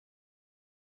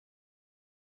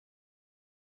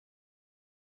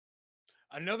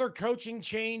Another coaching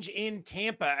change in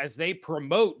Tampa as they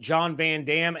promote John Van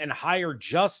Dam and hire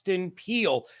Justin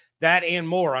Peele. That and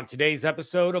more on today's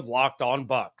episode of Locked On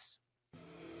Bucs.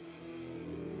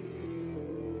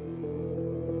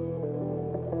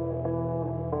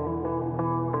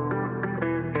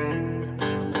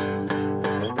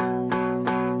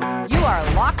 You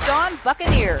are Locked On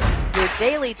Buccaneers, your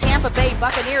daily Tampa Bay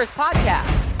Buccaneers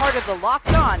podcast, part of the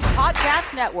Locked On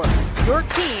Podcast Network, your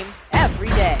team every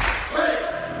day.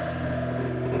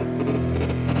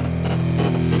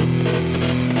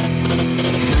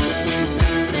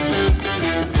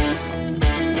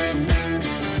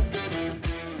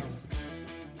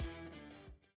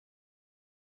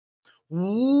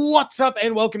 What's up,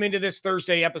 and welcome into this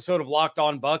Thursday episode of Locked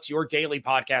On Bucs, your daily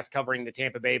podcast covering the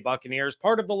Tampa Bay Buccaneers,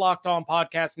 part of the Locked On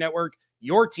Podcast Network,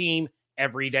 your team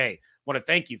every day. Want to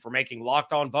thank you for making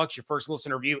Locked On Bucs your first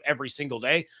listener view every single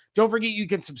day. Don't forget you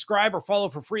can subscribe or follow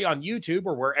for free on YouTube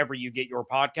or wherever you get your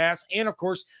podcasts. And of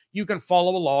course, you can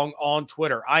follow along on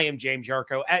Twitter. I am James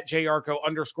Yarcho at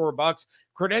JYarcho_Bucs,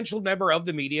 credentialed member of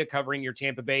the media covering your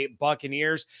Tampa Bay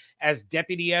Buccaneers as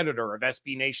deputy editor of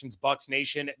SB Nation's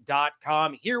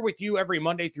BucsNation.com. Here with you every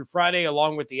Monday through Friday,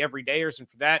 along with the everydayers. And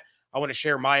for that, I want to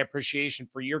share my appreciation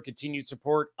for your continued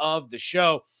support of the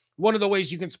show. One of the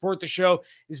ways you can support the show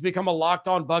is become a Locked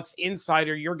On Bucs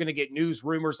insider. You're going to get news,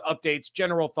 rumors, updates,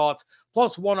 general thoughts,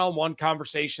 plus one-on-one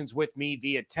conversations with me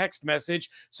via text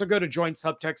message. So go to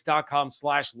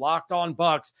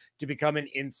joinsubtext.com/LockedOnBucs to become an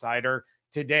insider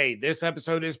today. This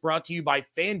episode is brought to you by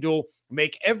FanDuel.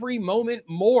 Make every moment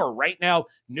more. Right now,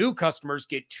 new customers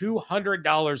get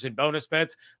 $200 in bonus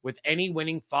bets with any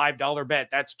winning $5 bet.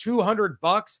 That's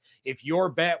 $200 if your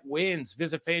bet wins.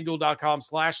 Visit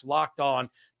FanDuel.com/LockedOn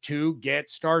to get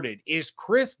started. Is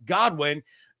Chris Godwin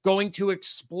going to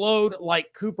explode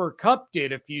like Cooper Kupp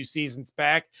did a few seasons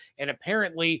back? And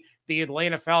apparently the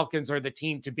Atlanta Falcons are the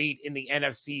team to beat in the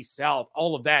NFC South.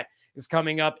 All of that is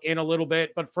coming up in a little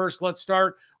bit. But first, let's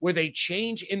start with a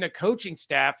change in the coaching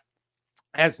staff,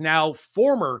 as now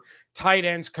former tight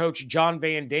ends coach John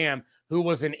Van Dam, who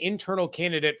was an internal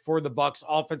candidate for the Bucs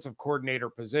offensive coordinator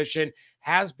position,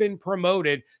 has been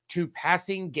promoted to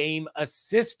passing game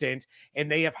assistant,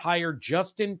 and they have hired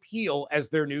Justin Peele as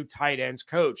their new tight ends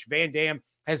coach. Van Dam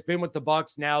has been with the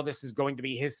Bucs now. This is going to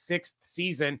be his sixth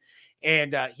season,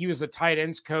 and he was a tight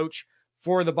ends coach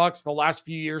for the Bucs the last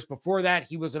few years. Before that,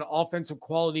 he was an offensive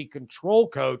quality control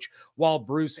coach while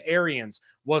Bruce Arians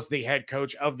was the head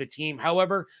coach of the team.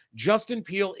 However, Justin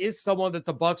Peele is someone that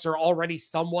the Bucs are already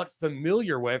somewhat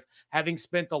familiar with, having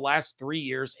spent the last 3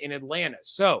 years in Atlanta.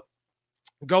 So,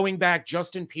 going back,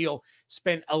 Justin Peele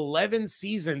spent 11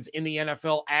 seasons in the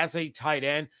NFL as a tight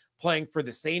end, playing for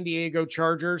the San Diego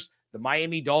Chargers, the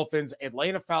Miami Dolphins,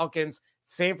 Atlanta Falcons,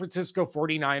 San Francisco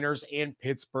 49ers, and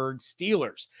Pittsburgh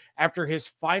Steelers. After his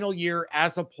final year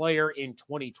as a player in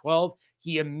 2012,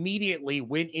 he immediately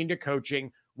went into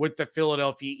coaching with the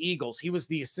Philadelphia Eagles. He was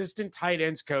the assistant tight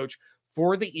ends coach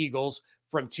for the Eagles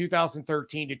from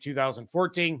 2013 to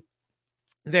 2014.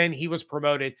 Then he was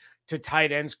promoted to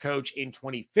tight ends coach in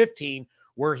 2015,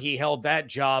 where he held that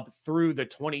job through the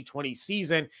 2020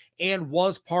 season and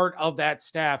was part of that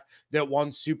staff that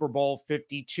won Super Bowl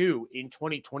 52. In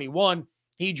 2021,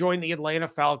 he joined the Atlanta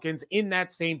Falcons in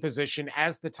that same position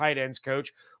as the tight ends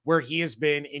coach, where he has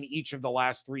been in each of the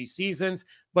last 3 seasons.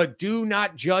 But do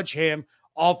not judge him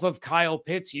off of Kyle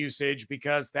Pitts' usage,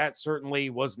 because that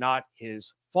certainly was not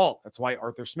his fault. That's why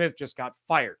Arthur Smith just got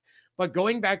fired. But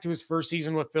going back to his first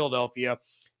season with Philadelphia,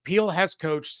 Peele has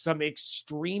coached some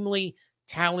extremely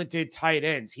talented tight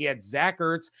ends. He had Zach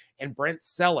Ertz and Brent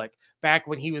Selleck back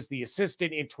when he was the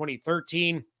assistant in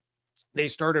 2013. They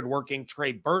started working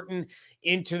Trey Burton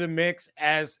into the mix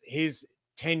as his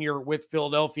tenure with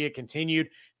Philadelphia continued.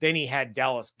 Then he had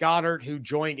Dallas Goedert, who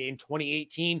joined in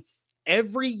 2018.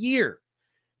 Every year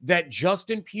that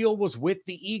Justin Peele was with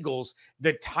the Eagles,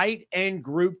 the tight end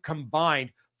group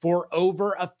combined for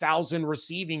over 1,000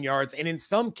 receiving yards. And in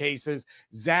some cases,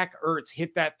 Zach Ertz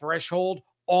hit that threshold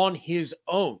on his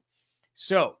own.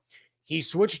 So he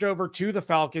switched over to the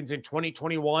Falcons in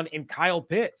 2021, and Kyle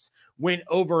Pitts went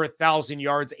over 1,000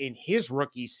 yards in his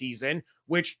rookie season,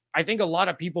 which I think a lot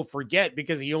of people forget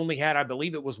because he only had, I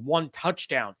believe it was 1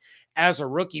 touchdown as a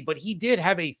rookie, but he did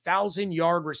have a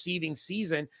 1,000-yard receiving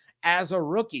season as a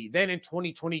rookie. Then in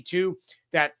 2022,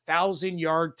 that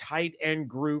 1,000-yard tight end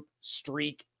group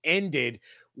streak ended,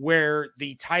 where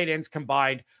the tight ends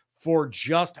combined for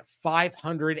just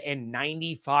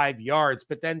 595 yards.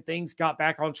 But then things got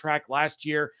back on track last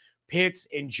year. Pitts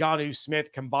and Jonnu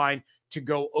Smith combined to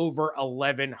go over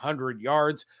 1,100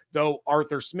 yards, though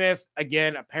Arthur Smith,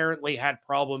 again, apparently had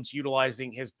problems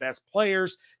utilizing his best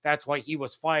players. That's why he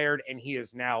was fired, and he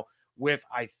is now with,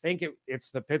 I think it's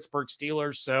the Pittsburgh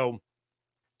Steelers. So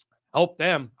help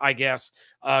them, I guess,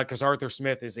 because Arthur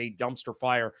Smith is a dumpster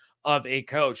fire of a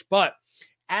coach. But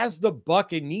as the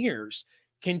Buccaneers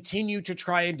continue to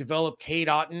try and develop Cade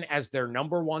Otton as their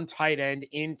number one tight end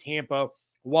in Tampa,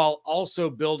 while also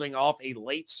building off a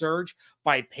late surge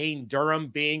by Payne Durham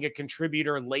being a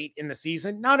contributor late in the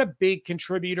season. Not a big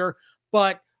contributor,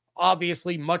 but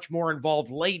obviously much more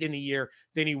involved late in the year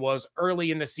than he was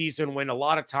early in the season, when a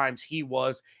lot of times he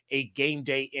was a game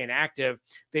day inactive.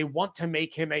 They want to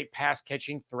make him a pass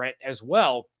catching threat as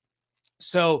well.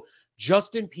 So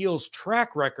Justin Peele's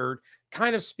track record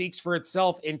kind of speaks for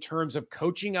itself in terms of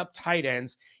coaching up tight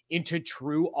ends into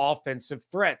true offensive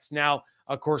threats. Now,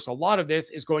 of course, a lot of this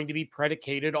is going to be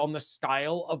predicated on the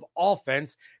style of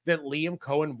offense that Liam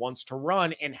Coen wants to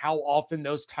run and how often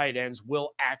those tight ends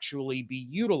will actually be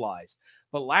utilized.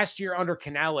 But last year under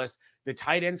Canales, the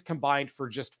tight ends combined for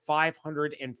just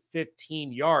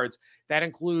 515 yards. That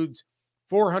includes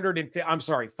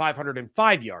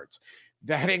 505 yards.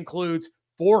 That includes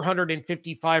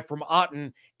 455 from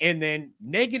Otton, and then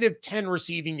negative 10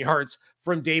 receiving yards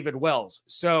from David Wells.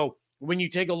 So when you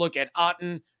take a look at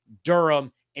Otton,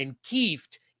 Durham, and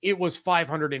Kieft, it was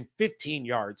 515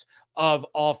 yards of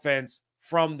offense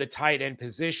from the tight end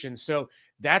position. So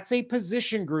that's a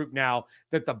position group now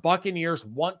that the Buccaneers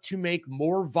want to make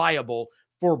more viable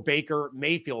for Baker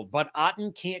Mayfield. But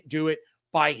Otton can't do it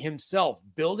by himself.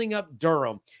 Building up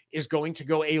Durham is going to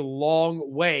go a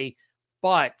long way,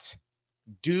 but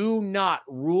do not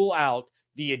rule out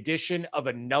the addition of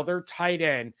another tight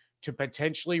end to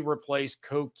potentially replace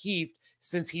Kieft,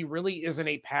 since he really isn't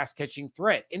a pass-catching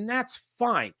threat. And that's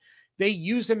fine. They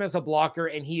use him as a blocker,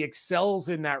 and he excels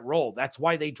in that role. That's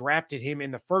why they drafted him in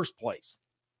the first place.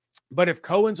 But if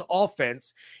Cohen's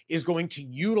offense is going to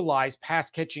utilize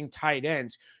pass-catching tight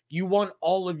ends, you want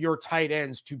all of your tight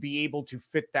ends to be able to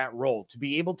fit that role, to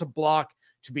be able to block,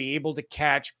 to be able to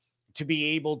catch, to be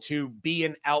able to be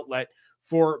an outlet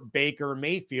for Baker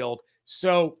Mayfield.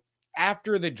 So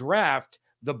after the draft,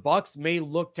 the Bucs may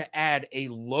look to add a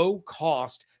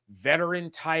low-cost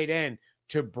veteran tight end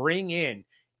to bring in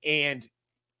and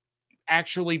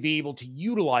actually be able to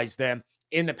utilize them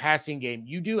in the passing game.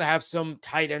 You do have some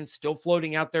tight ends still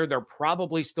floating out there. They're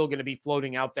probably still going to be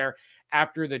floating out there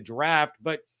after the draft,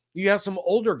 but you have some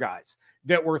older guys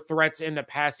that were threats in the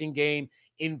passing game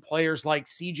in players like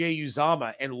CJ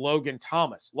Uzomah and Logan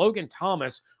Thomas. Logan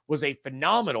Thomas was a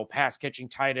phenomenal pass-catching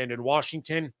tight end in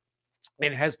Washington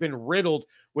and has been riddled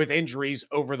with injuries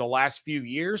over the last few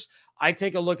years. I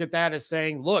take a look at that as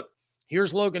saying, look,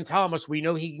 here's Logan Thomas. We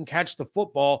know he can catch the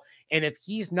football. And if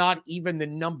he's not even the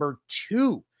number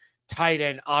 2 tight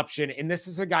end option, and this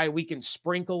is a guy we can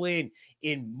sprinkle in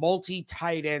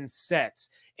multi-tight end sets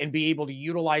and be able to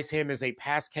utilize him as a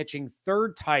pass-catching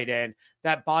third tight end,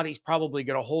 that body's probably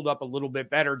going to hold up a little bit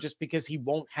better just because he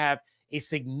won't have a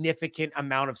significant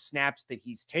amount of snaps that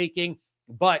he's taking.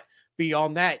 But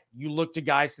beyond that, you look to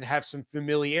guys that have some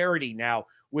familiarity now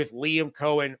with Liam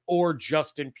Coen or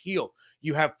Justin Peele.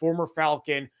 You have former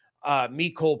Falcon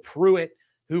Mecole Pruitt,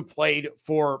 who played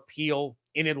for Peele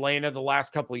in Atlanta the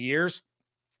last couple of years.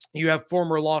 You have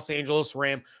former Los Angeles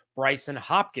Ram Bryson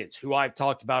Hopkins, who I've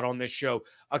talked about on this show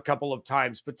a couple of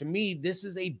times. But to me, this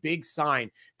is a big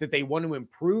sign that they want to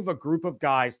improve a group of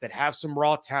guys that have some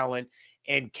raw talent.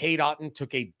 And Cade Otton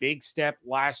took a big step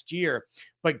last year,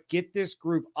 but get this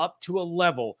group up to a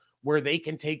level where they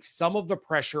can take some of the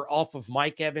pressure off of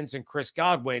Mike Evans and Chris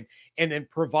Godwin and then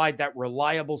provide that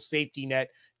reliable safety net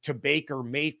to Baker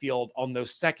Mayfield on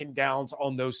those second downs,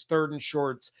 on those third and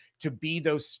shorts, to be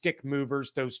those stick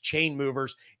movers, those chain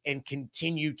movers, and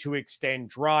continue to extend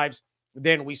drives.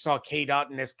 Then we saw Cade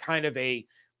Otton as kind of a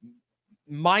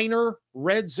minor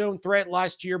red zone threat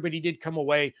last year, but he did come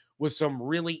away with some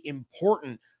really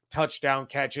important touchdown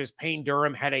catches. Payne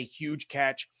Durham had a huge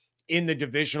catch in the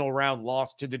divisional round,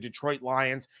 lost to the Detroit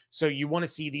Lions. So you want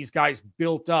to see these guys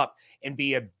built up and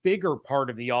be a bigger part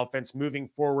of the offense moving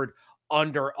forward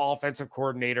under offensive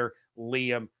coordinator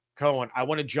Liam Coen. I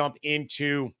want to jump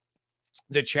into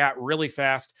the chat really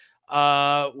fast.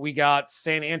 We got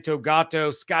San Anto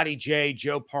Gato, Scotty J,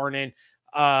 Joe Parnan.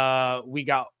 We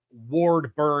got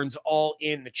Ward Burns all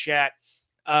in the chat.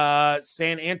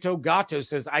 San Anto Gato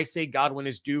says, I say Godwin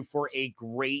is due for a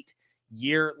great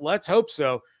year. Let's hope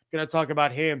so. Going to talk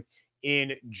about him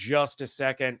in just a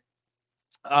second.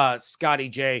 Scotty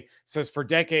J says, for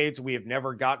decades, we have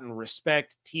never gotten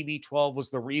respect. TB12 was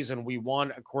the reason we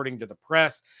won, according to the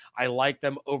press. I like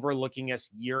them overlooking us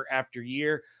year after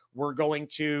year. We're going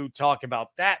to talk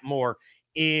about that more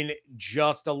in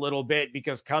just a little bit,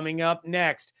 because coming up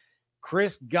next,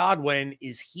 Chris Godwin,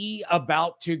 is he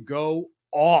about to go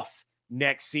off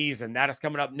next season? That is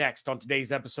coming up next on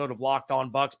today's episode of Locked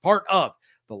On Bucs, part of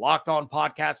the Locked On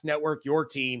Podcast Network, your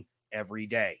team every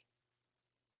day.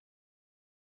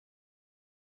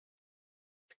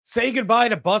 Say goodbye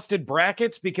to busted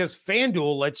brackets, because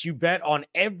FanDuel lets you bet on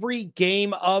every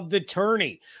game of the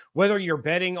tourney. Whether you're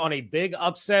betting on a big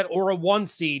upset or a one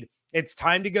seed, it's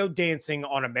time to go dancing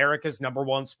on America's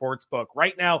 #1 sports book.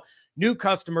 Right now, new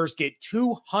customers get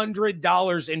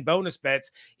 $200 in bonus bets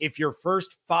if your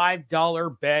first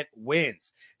 $5 bet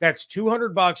wins. That's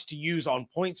 $200 to use on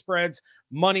point spreads,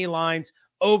 money lines,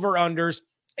 over-unders,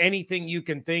 anything you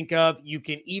can think of. You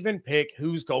can even pick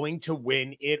who's going to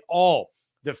win it all.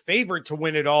 The favorite to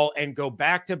win it all and go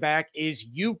back-to-back is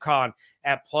UConn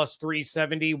at plus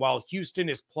 370, while Houston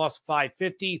is plus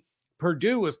 550.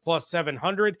 Purdue is plus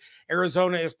 700.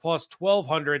 Arizona is plus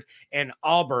 1,200. And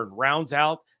Auburn rounds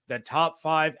out the top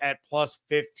 5 at plus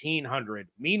 1,500.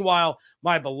 Meanwhile,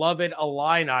 my beloved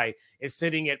Illini is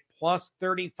sitting at plus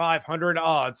 3,500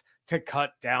 odds to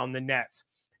cut down the nets.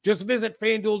 Just visit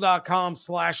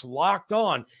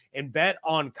FanDuel.com/lockedon and bet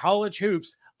on college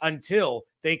hoops until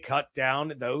they cut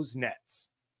down those nets.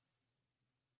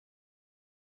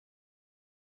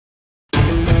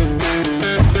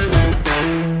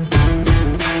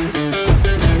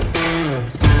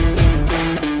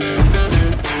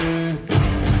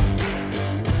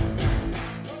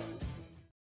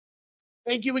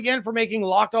 Thank you again for making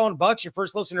Locked On Bucs your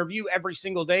first listen review every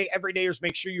single day. Everydayers,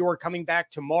 make sure you are coming back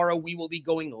tomorrow. We will be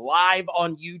going live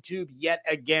on YouTube yet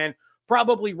again,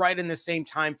 probably right in the same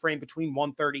time frame between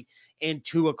 1:30 and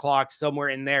 2 o'clock, somewhere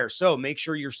in there. So make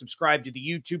sure you're subscribed to the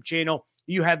YouTube channel.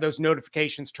 You have those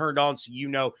notifications turned on so you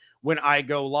know when I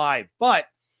go live. But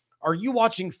are you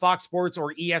watching Fox Sports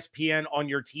or ESPN on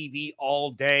your TV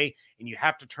all day and you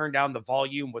have to turn down the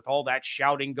volume with all that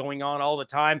shouting going on all the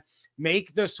time?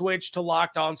 Make the switch to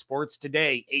Locked On Sports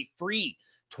today, a free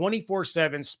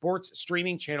 24/7 sports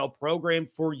streaming channel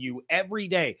programmed for you every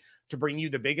day to bring you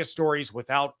the biggest stories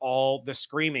without all the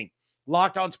screaming.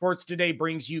 Locked On Sports Today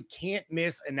brings you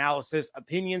can't-miss analysis,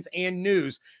 opinions, and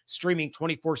news, streaming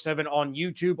 24/7 on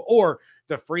YouTube or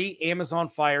the free Amazon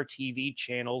Fire TV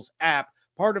channels app,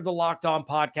 part of the Locked On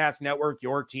Podcast Network,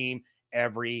 your team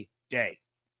every day.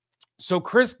 So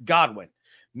Chris Godwin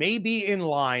may be in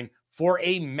line for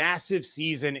a massive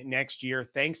season next year,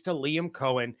 thanks to Liam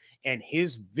Coen and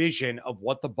his vision of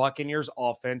what the Buccaneers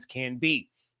offense can be.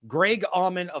 Greg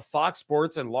Auman of Fox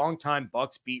Sports and longtime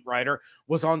Bucs beat writer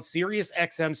was on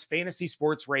SiriusXM's Fantasy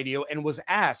Sports Radio and was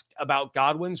asked about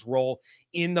Godwin's role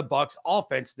in the Bucs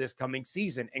offense this coming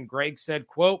season. And Greg said,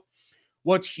 quote,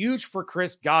 "What's huge for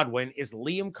Chris Godwin is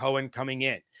Liam Coen coming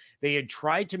in. They had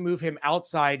tried to move him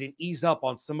outside and ease up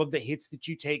on some of the hits that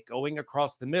you take going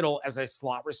across the middle as a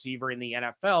slot receiver in the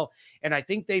NFL. And I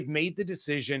think they've made the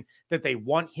decision that they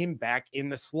want him back in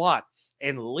the slot.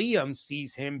 And Liam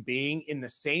sees him being in the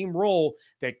same role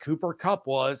that Cooper Kupp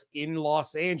was in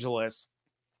Los Angeles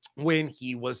when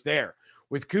he was there.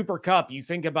 With Cooper Kupp, you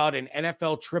think about an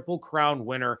NFL Triple Crown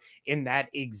winner in that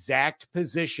exact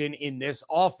position in this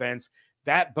offense.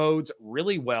 That bodes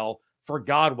really well for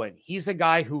Godwin. He's a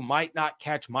guy who might not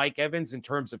catch Mike Evans in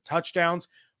terms of touchdowns,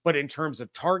 but in terms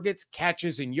of targets,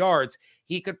 catches, and yards,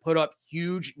 he could put up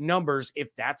huge numbers if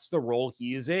that's the role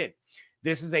he is in.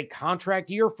 This is a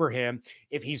contract year for him.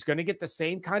 If he's going to get the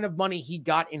same kind of money he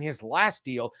got in his last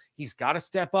deal, he's got to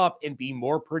step up and be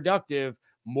more productive,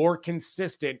 more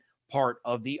consistent part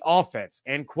of the offense.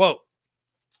 End quote.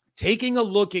 Taking a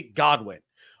look at Godwin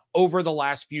over the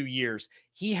last few years,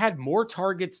 he had more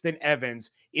targets than Evans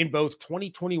in both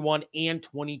 2021 and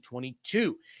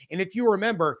 2022. And if you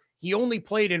remember, he only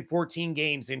played in 14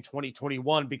 games in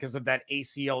 2021 because of that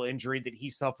ACL injury that he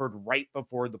suffered right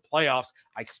before the playoffs.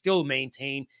 I still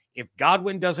maintain if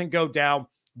Godwin doesn't go down,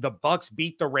 the Bucs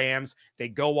beat the Rams. They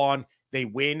go on, they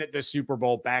win the Super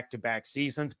Bowl back-to-back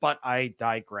seasons, but I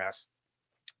digress.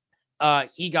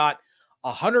 He got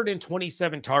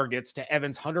 127 targets to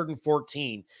Evans'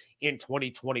 114 in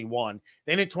 2021.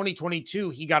 Then in 2022,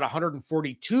 he got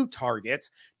 142 targets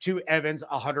to Evans'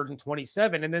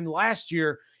 127. And then last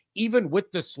year, even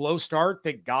with the slow start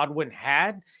that Godwin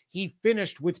had, he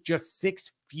finished with just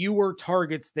 6 fewer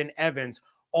targets than Evans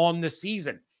on the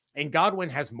season. And Godwin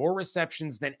has more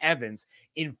receptions than Evans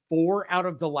in 4 out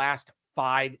of the last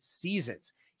 5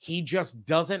 seasons. He just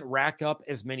doesn't rack up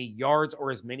as many yards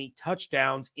or as many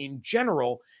touchdowns in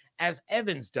general as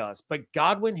Evans does. But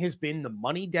Godwin has been the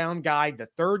money down guy, the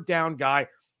third down guy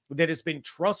that has been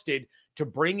trusted to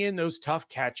bring in those tough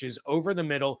catches over the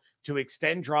middle to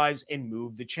extend drives and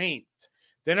move the chains.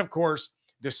 Then, of course,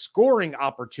 the scoring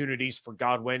opportunities for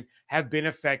Godwin have been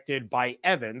affected by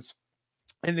Evans.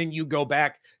 And then you go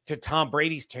back to Tom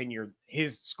Brady's tenure.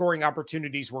 His scoring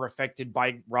opportunities were affected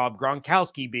by Rob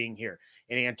Gronkowski being here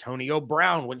and Antonio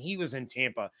Brown when he was in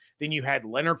Tampa. Then you had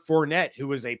Leonard Fournette, who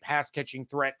was a pass-catching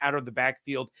threat out of the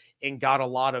backfield and got a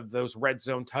lot of those red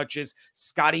zone touches.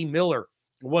 Scotty Miller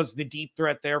was the deep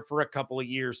threat there for a couple of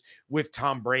years with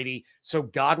Tom Brady. So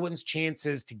Godwin's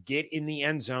chances to get in the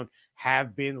end zone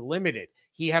have been limited.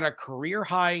 He had a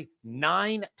career-high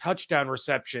 9 touchdown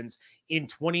receptions in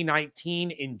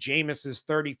 2019 in Jameis's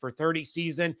 30 for 30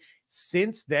 season.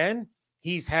 Since then,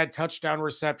 he's had touchdown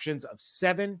receptions of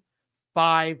 7,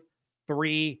 5,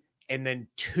 3, and then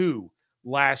 2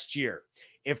 last year.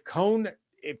 If Coen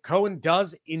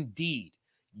does indeed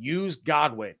use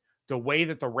Godwin the way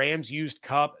that the Rams used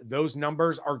Kupp, those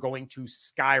numbers are going to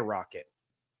skyrocket.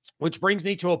 Which brings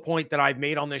me to a point that I've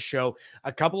made on this show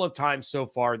a couple of times so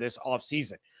far this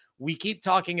offseason. We keep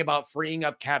talking about freeing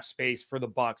up cap space for the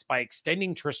Bucs by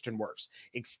extending Tristan Wirfs,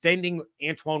 extending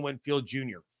Antoine Winfield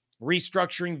Jr.,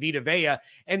 restructuring Vita Vea,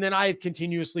 and then I've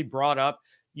continuously brought up,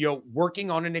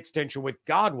 working on an extension with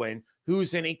Godwin,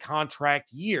 who's in a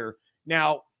contract year.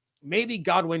 Now, maybe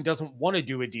Godwin doesn't want to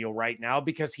do a deal right now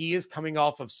because he is coming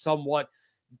off of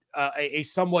a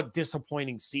somewhat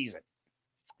disappointing season.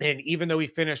 And even though he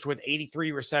finished with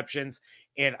 83 receptions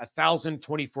and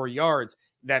 1,024 yards,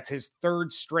 that's his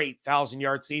third straight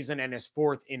 1,000-yard season and his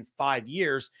fourth in 5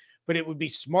 years. But it would be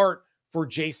smart for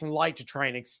Jason Light to try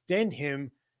and extend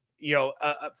him,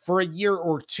 for a year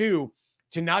or two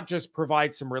to not just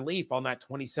provide some relief on that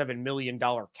 $27 million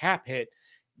cap hit,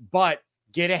 but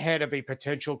get ahead of a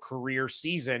potential career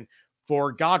season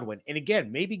for Godwin. And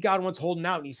again, maybe Godwin's holding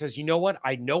out and he says, you know what?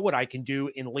 I know what I can do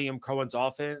in Liam Coen's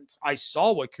offense. I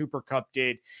saw what Cooper Kupp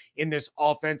did in this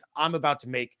offense. I'm about to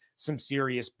make some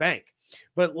serious bank.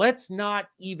 But let's not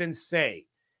even say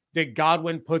that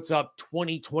Godwin puts up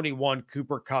 2021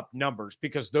 Cooper Kupp numbers,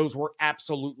 because those were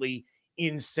absolutely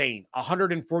insane.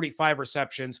 145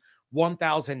 receptions,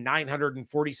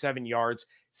 1,947 yards,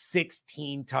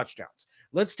 16 touchdowns.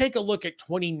 Let's take a look at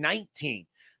 2019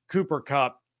 Cooper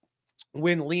Kupp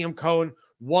when Liam Coen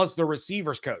was the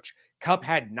receivers coach. Kupp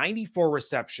had 94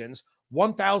 receptions,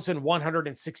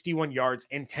 1,161 yards,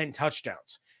 and 10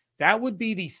 touchdowns. That would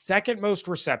be the second most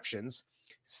receptions,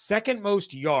 second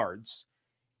most yards,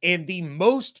 and the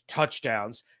most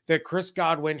touchdowns that Chris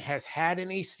Godwin has had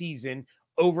in a season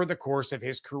over the course of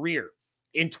his career.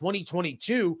 In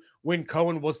 2022, when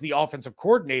Coen was the offensive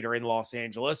coordinator in Los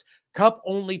Angeles, Kupp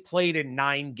only played in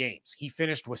 9 games. He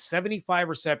finished with 75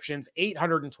 receptions,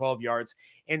 812 yards,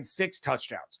 and 6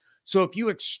 touchdowns. So if you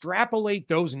extrapolate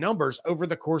those numbers over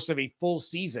the course of a full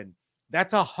season,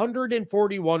 that's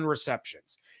 141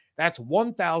 receptions. That's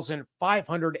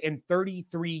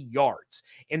 1,533 yards,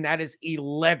 and that is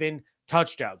 11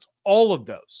 touchdowns. All of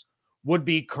those would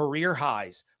be career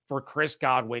highs for Chris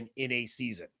Godwin in a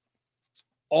season.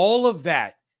 All of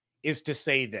that is to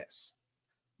say this: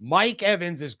 Mike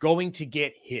Evans is going to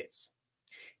get his.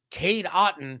 Cade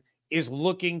Otton is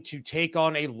looking to take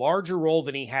on a larger role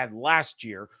than he had last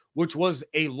year, which was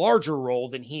a larger role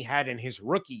than he had in his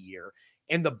rookie year.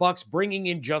 And the Bucs bringing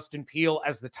in Justin Peele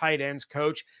as the tight ends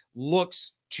coach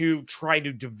looks to try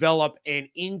to develop and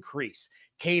increase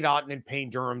Cade Otton and Payne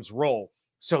Durham's role.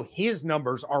 So his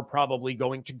numbers are probably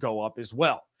going to go up as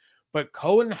well. But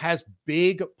Coen has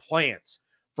big plans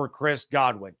for Chris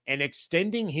Godwin, and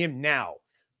extending him now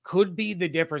could be the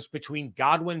difference between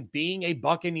Godwin being a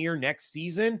Buccaneer next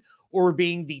season or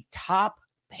being the top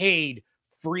paid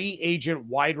free agent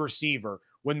wide receiver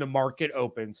when the market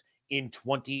opens in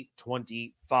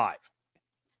 2025.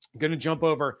 I'm going to jump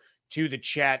over to the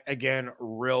chat again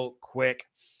real quick.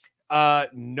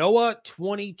 Noah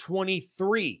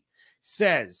 2023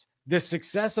 says the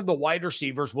success of the wide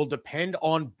receivers will depend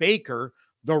on Baker,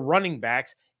 the running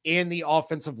backs, and the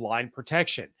offensive line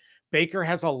protection. Baker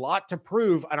has a lot to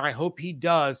prove, and I hope he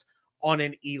does on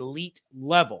an elite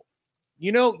level.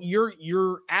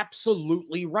 You're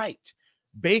absolutely right.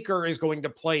 Baker is going to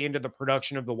play into the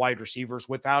production of the wide receivers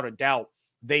without a doubt.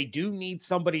 They do need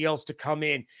somebody else to come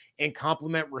in and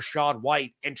complement Rachaad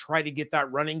White and try to get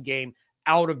that running game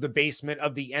out of the basement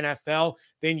of the NFL.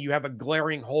 Then you have a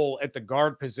glaring hole at the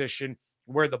guard position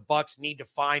where the Bucs need to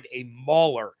find a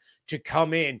mauler to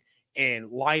come in and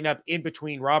line up in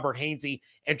between Robert Hainsey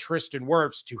and Tristan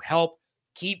Wirfs to help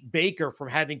keep Baker from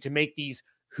having to make these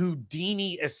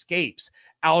Houdini escapes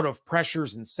out of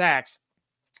pressures and sacks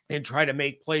and try to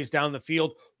make plays down the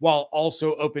field while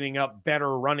also opening up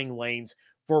better running lanes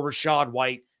for Rachaad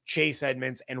White, Chase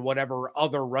Edmonds, and whatever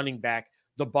other running back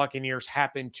the Buccaneers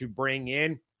happen to bring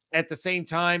in. At the same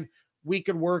time, we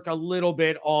could work a little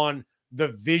bit on the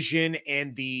vision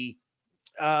and the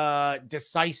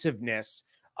decisiveness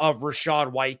of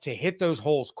Rachaad White to hit those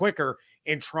holes quicker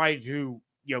and try to,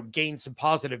 gain some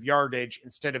positive yardage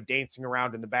instead of dancing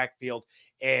around in the backfield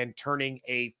and turning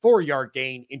a 4-yard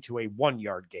gain into a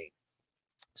 1-yard gain.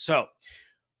 So,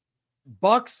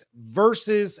 Bucs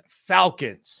versus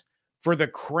Falcons for the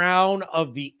crown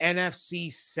of the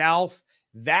NFC South.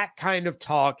 That kind of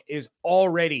talk is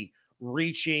already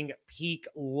reaching peak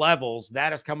levels.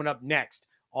 That is coming up next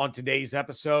on today's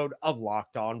episode of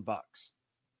Locked On Bucs.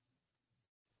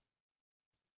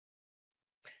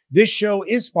 This show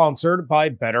is sponsored by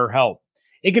BetterHelp.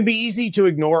 It can be easy to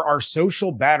ignore our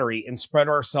social battery and spread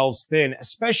ourselves thin,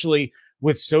 especially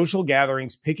with social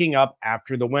gatherings picking up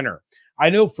after the winter. I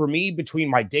know for me, between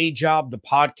my day job, the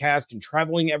podcast, and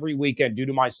traveling every weekend due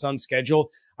to my son's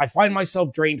schedule, I find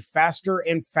myself drained faster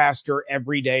and faster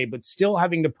every day, but still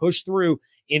having to push through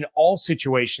in all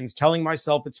situations, telling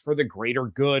myself it's for the greater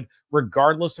good,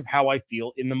 regardless of how I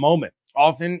feel in the moment,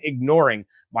 often ignoring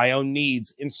my own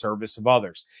needs in service of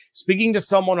others. Speaking to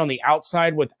someone on the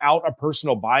outside without a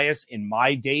personal bias in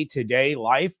my day-to-day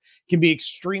life can be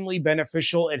extremely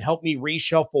beneficial and help me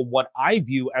reshuffle what I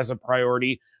view as a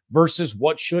priority versus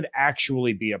what should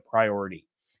actually be a priority.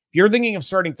 If you're thinking of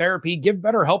starting therapy, give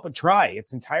BetterHelp a try.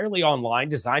 It's entirely online,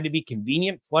 designed to be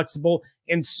convenient, flexible,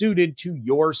 and suited to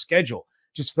your schedule.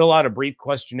 Just fill out a brief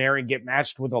questionnaire and get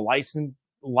matched with a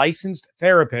licensed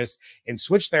therapist and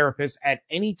switch therapists at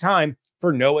any time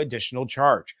for no additional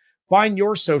charge. Find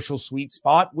your social sweet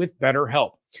spot with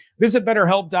BetterHelp. Visit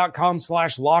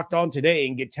BetterHelp.com/lockedon today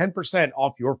and get 10%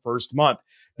 off your first month.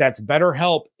 That's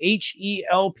BetterHelp,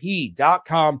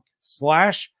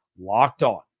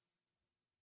 HELP.com/lockedon.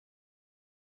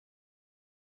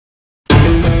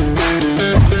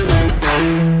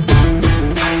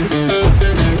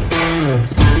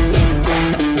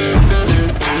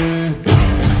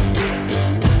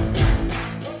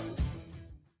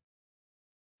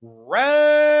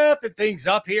 Wrapping things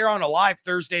up here on a live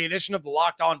Thursday edition of the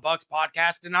Locked On Bucs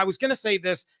podcast. And I was going to say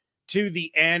this to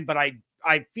the end, but I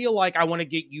feel like I want to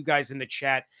get you guys in the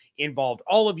chat involved.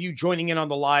 All of you joining in on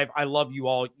the live, I love you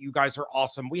all. You guys are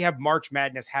awesome. We have March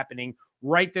Madness happening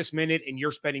right this minute, and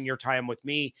you're spending your time with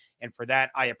me. And for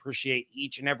that, I appreciate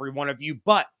each and every one of you.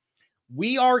 But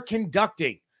we are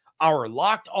conducting our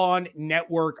Locked On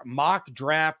Network mock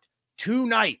draft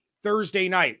tonight, Thursday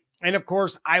night. And of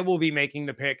course, I will be making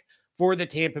the pick for the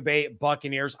Tampa Bay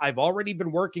Buccaneers. I've already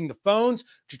been working the phones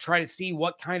to try to see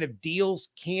what kind of deals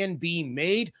can be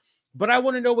made. But I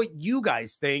want to know what you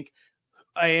guys think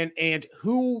and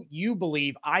who you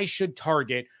believe I should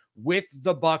target with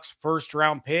the Bucs first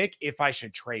round pick. If I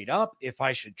should trade up, if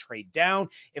I should trade down,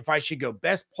 if I should go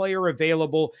best player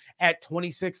available at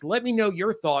 26. Let me know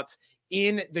your thoughts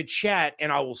in the chat,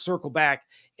 and I will circle back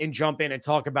and jump in and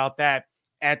talk about that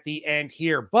at the end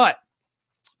here. But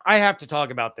I have to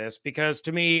talk about this because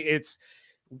to me,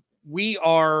 we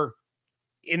are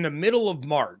in the middle of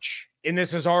March, and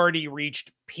this has already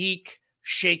reached peak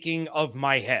shaking of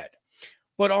my head.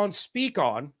 But on Speak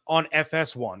On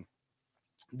FS1,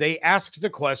 they asked the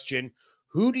question,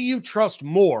 who do you trust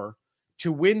more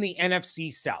to win the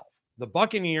NFC South, the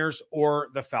Buccaneers or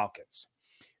the Falcons?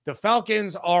 The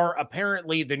Falcons are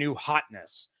apparently the new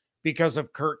hotness because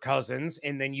of Kirk Cousins,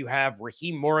 and then you have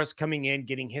Raheem Morris coming in,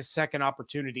 getting his second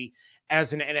opportunity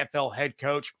as an NFL head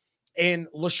coach, and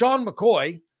LaShawn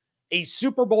McCoy, a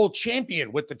Super Bowl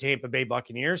champion with the Tampa Bay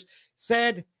Buccaneers,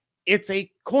 said it's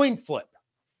a coin flip,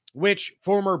 which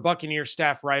former Buccaneer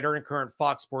staff writer and current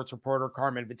Fox Sports reporter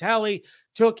Carmen Vitale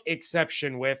took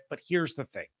exception with. But here's the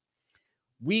thing.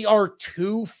 We are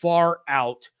too far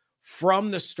out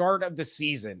from the start of the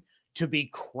season to be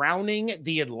crowning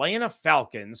the Atlanta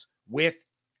Falcons with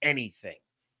anything.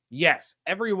 Yes,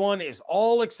 everyone is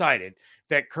all excited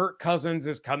that Kirk Cousins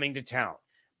is coming to town,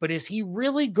 but is he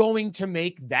really going to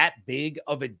make that big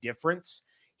of a difference?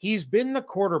 He's been the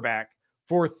quarterback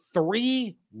for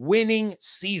 3 winning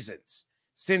seasons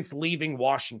since leaving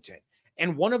Washington.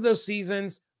 And one of those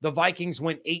seasons, the Vikings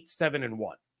went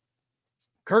 8-7-1.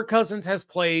 Kirk Cousins has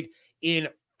played in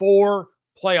 4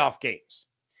 playoff games.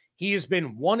 He has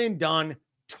been one and done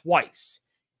twice.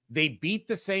 They beat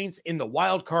the Saints in the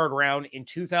wild card round in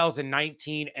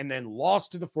 2019 and then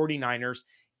lost to the 49ers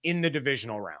in the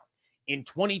divisional round. In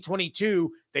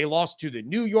 2022, they lost to the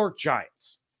New York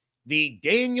Giants. the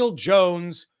Daniel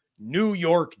Jones New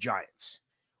York Giants.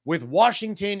 With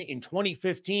Washington in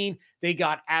 2015, they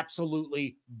got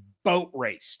absolutely boat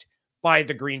raced by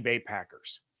the Green Bay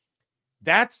Packers.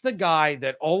 That's the guy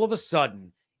that all of a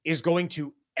sudden is going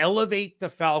to elevate the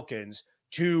Falcons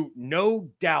to no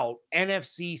doubt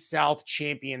NFC South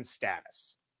champion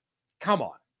status. Come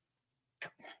on.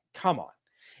 Come on.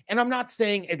 And I'm not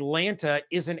saying Atlanta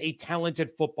isn't a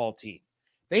talented football team.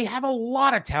 They have a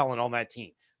lot of talent on that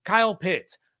team. Kyle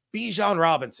Pitts, Bijan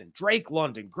Robinson, Drake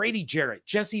London, Grady Jarrett,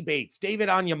 Jesse Bates, David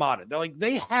Onyemata.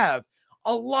 They have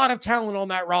a lot of talent on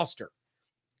that roster.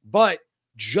 But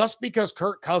just because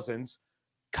Kirk Cousins,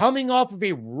 coming off of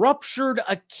a ruptured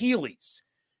Achilles,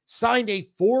 signed a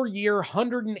 4-year,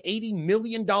 $180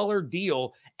 million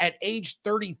deal at age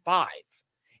 35,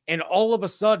 and all of a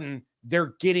sudden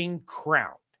they're getting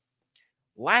crowned.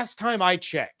 Last time I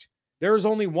checked, there is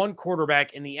only one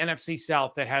quarterback in the NFC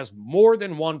South that has more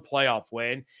than one playoff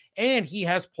win, and he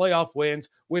has playoff wins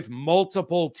with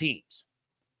multiple teams.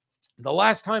 The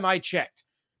last time I checked,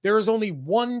 there is only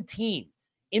one team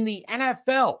in the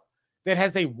NFL that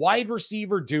has a wide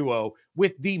receiver duo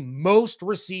with the most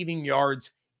receiving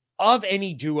yards of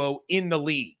any duo in the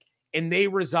league, and they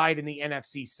reside in the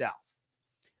NFC South.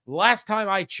 Last time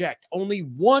I checked, only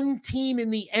one team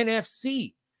in the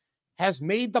NFC has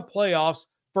made the playoffs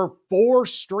for 4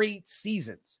 straight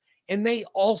seasons, and they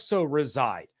also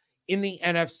reside in the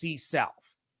NFC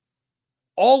South.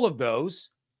 All of those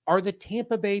are the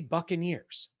Tampa Bay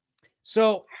Buccaneers.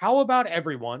 So how about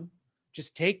everyone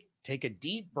just take a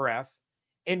deep breath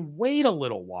and wait a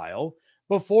little while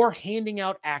before handing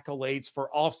out accolades for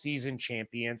offseason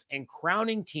champions and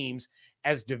crowning teams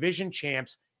as division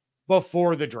champs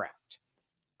before the draft.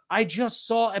 I just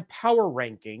saw a power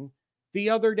ranking the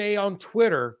other day on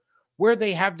Twitter where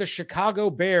they have the Chicago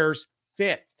Bears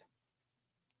 5th.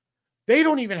 They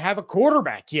don't even have a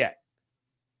quarterback yet.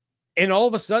 And all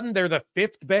of a sudden, they're the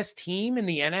 5th best team in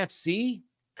the NFC?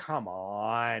 Come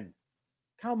on.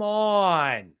 Come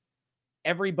on.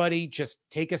 Everybody just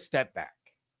take a step back.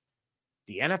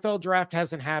 The NFL draft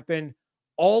hasn't happened.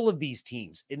 All of these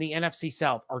teams in the NFC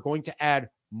South are going to add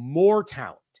more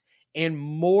talent and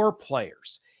more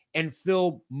players and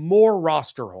fill more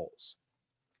roster holes.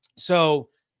 So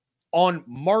on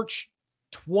March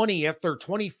 20th or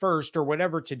 21st or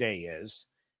whatever today is,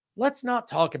 let's not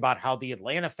talk about how the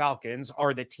Atlanta Falcons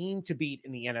are the team to beat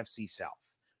in the NFC South.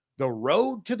 The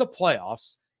road to the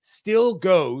playoffs still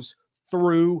goes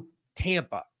through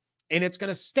Tampa, and it's going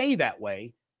to stay that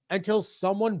way until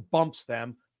someone bumps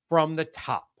them from the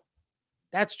top.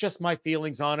 That's just my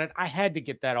feelings on it. I had to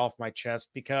get that off my chest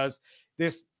because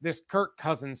this Kirk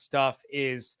Cousins stuff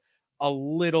is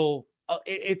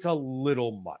it's a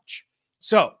little much.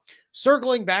 So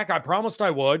circling back, I promised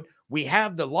I would. We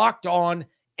have the Locked On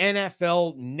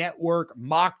NFL Network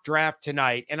mock draft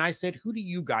tonight. And I said, who do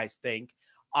you guys think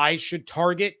I should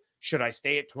target? Should I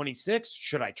stay at 26?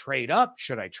 Should I trade up?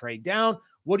 Should I trade down?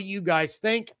 What do you guys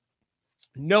think?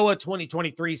 Noah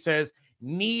 2023 says,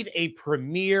 need a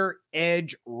premier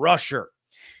edge rusher.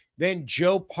 Then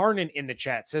Joe Parnan in the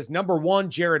chat says, number 1,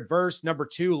 Jared Verse. Number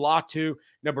 2, Latu.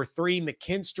 Number 3,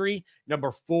 McKinstry.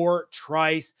 Number 4,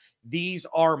 Trice. These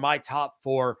are my top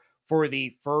 4 for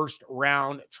the first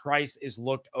round. Trice is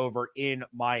looked over in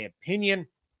my opinion.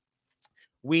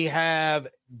 We have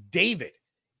David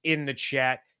in the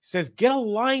chat says, get a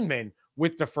lineman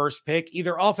with the first pick,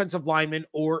 either offensive lineman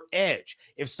or edge.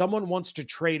 If someone wants to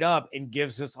trade up and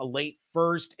gives us a late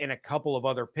first and a couple of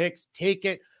other picks, take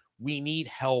it. We need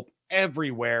help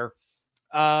everywhere.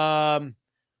 Let's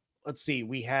see.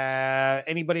 We have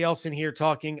anybody else in here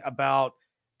talking about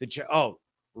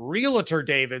Realtor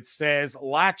David says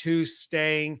Latu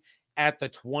staying at the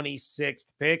 26th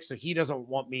pick. So he doesn't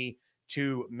want me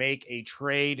to make a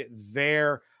trade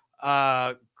there.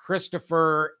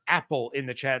 Christopher Apple in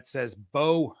the chat says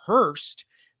Bo Hurst.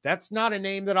 That's not a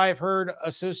name that I've heard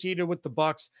associated with the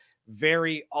Bucs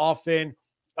very often.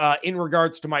 In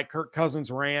regards to my Kirk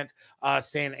Cousins rant,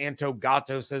 San Anto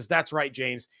Gato says, that's right,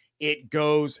 James. It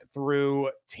goes through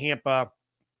Tampa.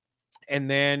 And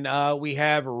then we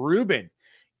have Ruben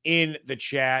in the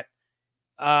chat.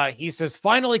 He says,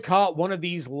 finally caught one of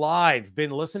these live.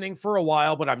 Been listening for a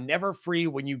while, but I'm never free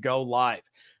when you go live.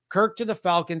 Kirk to the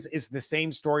Falcons is the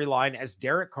same storyline as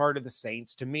Derek Carr to the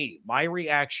Saints to me. My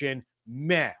reaction,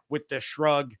 meh, with the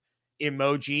shrug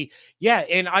emoji. Yeah,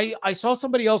 and I saw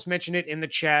somebody else mention it in the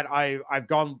chat. I've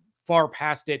gone far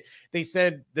past it. They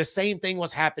said the same thing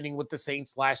was happening with the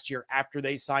Saints last year after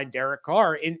they signed Derek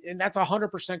Carr, and that's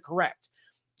 100% correct.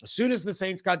 As soon as the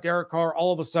Saints got Derek Carr,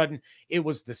 all of a sudden it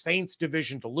was the Saints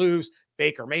division to lose.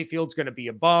 Baker Mayfield's going to be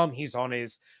a bum. He's on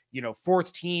his,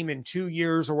 fourth team in 2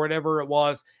 years or whatever it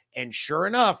was. And sure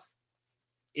enough,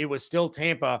 it was still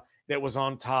Tampa that was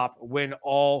on top when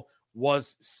all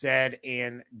was said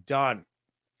and done.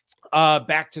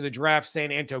 Back to the draft,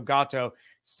 San Antonio Gato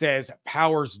says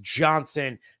Powers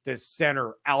Johnson, the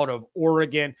center out of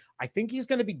Oregon. I think he's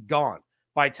going to be gone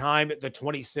by time the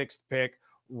 26th pick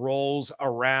rolls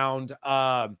around.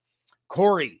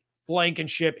 Corey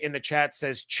Blankenship in the chat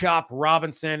says Chop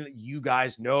Robinson. You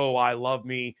guys know I love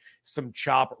me some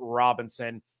Chop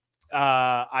Robinson.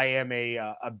 I am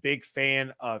a big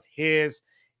fan of his.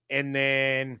 And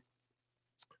then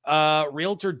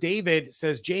Realtor David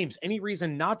says, James, any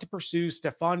reason not to pursue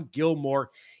Stephon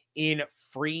Gilmore in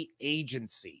free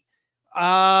agency?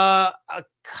 A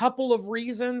couple of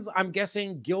reasons. I'm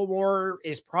guessing Gilmore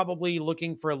is probably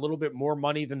looking for a little bit more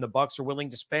money than the Bucs are willing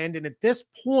to spend. And at this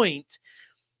point,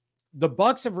 the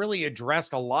Bucs have really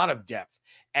addressed a lot of depth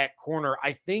at corner.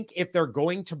 I think if they're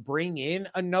going to bring in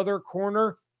another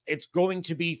corner, it's going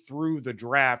to be through the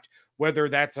draft, whether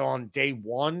that's on day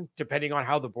one, depending on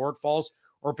how the board falls,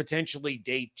 or potentially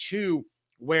day two,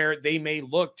 where they may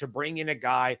look to bring in a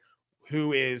guy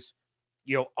who is,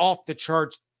 off the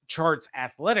charts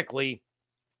athletically,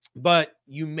 but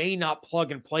you may not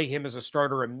plug and play him as a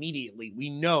starter immediately. We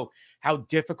know how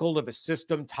difficult of a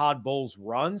system Todd Bowles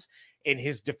runs, and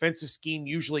his defensive scheme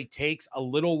usually takes a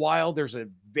little while. There's a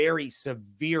very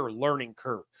severe learning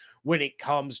curve when it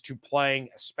comes to playing,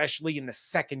 especially in the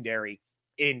secondary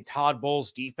in Todd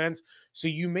Bowles' defense. So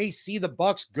you may see the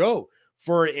Bucs go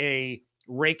for a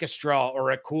Rakestraw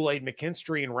or a Kool-Aid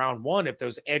McKinstry in round one if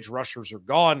those edge rushers are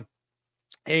gone.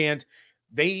 And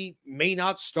they may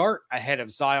not start ahead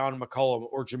of Zion McCollum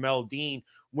or Jamel Dean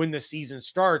when the season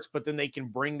starts, but then they can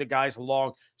bring the guys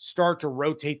along, start to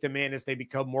rotate them in as they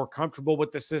become more comfortable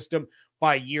with the system.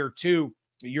 By year two,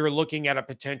 you're looking at a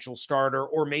potential starter,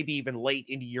 or maybe even late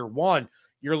into year one,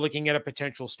 you're looking at a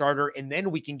potential starter. And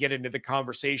then we can get into the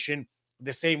conversation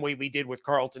the same way we did with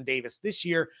Carlton Davis this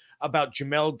year about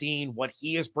Jamel Dean, what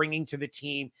he is bringing to the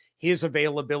team, his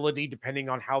availability, depending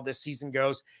on how this season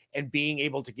goes, and being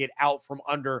able to get out from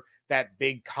under that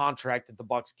big contract that the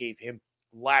Bucs gave him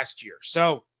last year.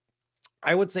 So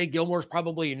I would say Gilmore's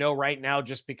probably a no right now,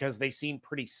 just because they seem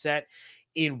pretty set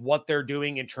in what they're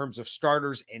doing in terms of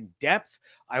starters and depth.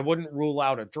 I wouldn't rule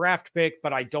out a draft pick,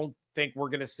 but I don't think we're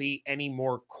going to see any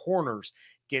more corners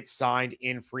get signed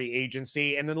in free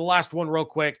agency. And then the last one real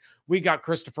quick, we got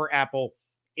Christopher Apple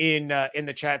in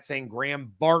the chat saying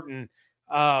Graham Barton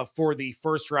for the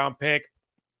first round pick.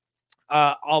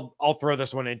 I'll throw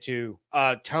this one into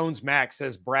Tones Max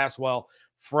says Braswell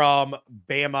from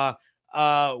Bama.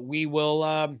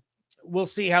 We'll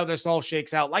see how this all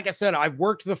shakes out. Like I said, I've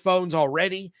worked the phones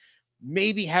already,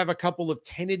 maybe have a couple of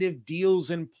tentative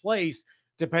deals in place,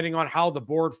 depending on how the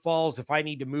board falls, if I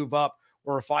need to move up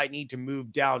or if I need to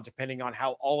move down, depending on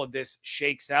how all of this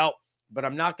shakes out. But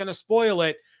I'm not going to spoil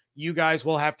it. You guys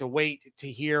will have to wait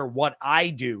to hear what I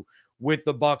do with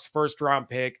the Bucs first round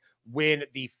pick when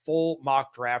the full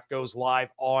mock draft goes live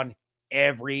on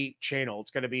every channel.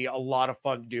 It's going to be a lot of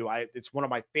fun to do. It's one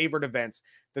of my favorite events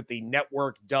that the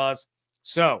network does.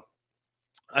 So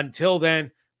until then,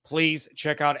 please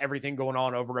check out everything going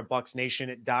on over at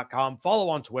BucsNation.com. Follow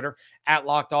on Twitter at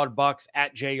Locked On Bucs,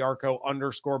 at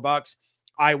 @JYarcho_Bucs.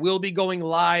 I will be going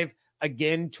live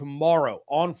again tomorrow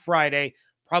on Friday,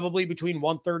 probably between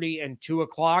 1:30 and 2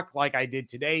 o'clock, like I did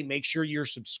today. Make sure you're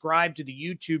subscribed to the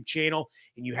YouTube channel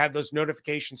and you have those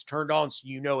notifications turned on so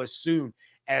you know as soon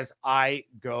as I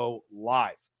go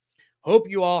live. Hope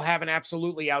you all have an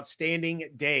absolutely outstanding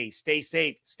day. Stay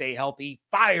safe, stay healthy,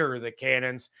 fire the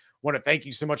cannons. Want to thank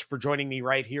you so much for joining me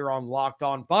right here on Locked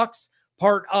On Bucs,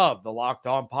 part of the Locked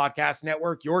On Podcast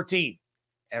Network, your team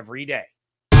every day.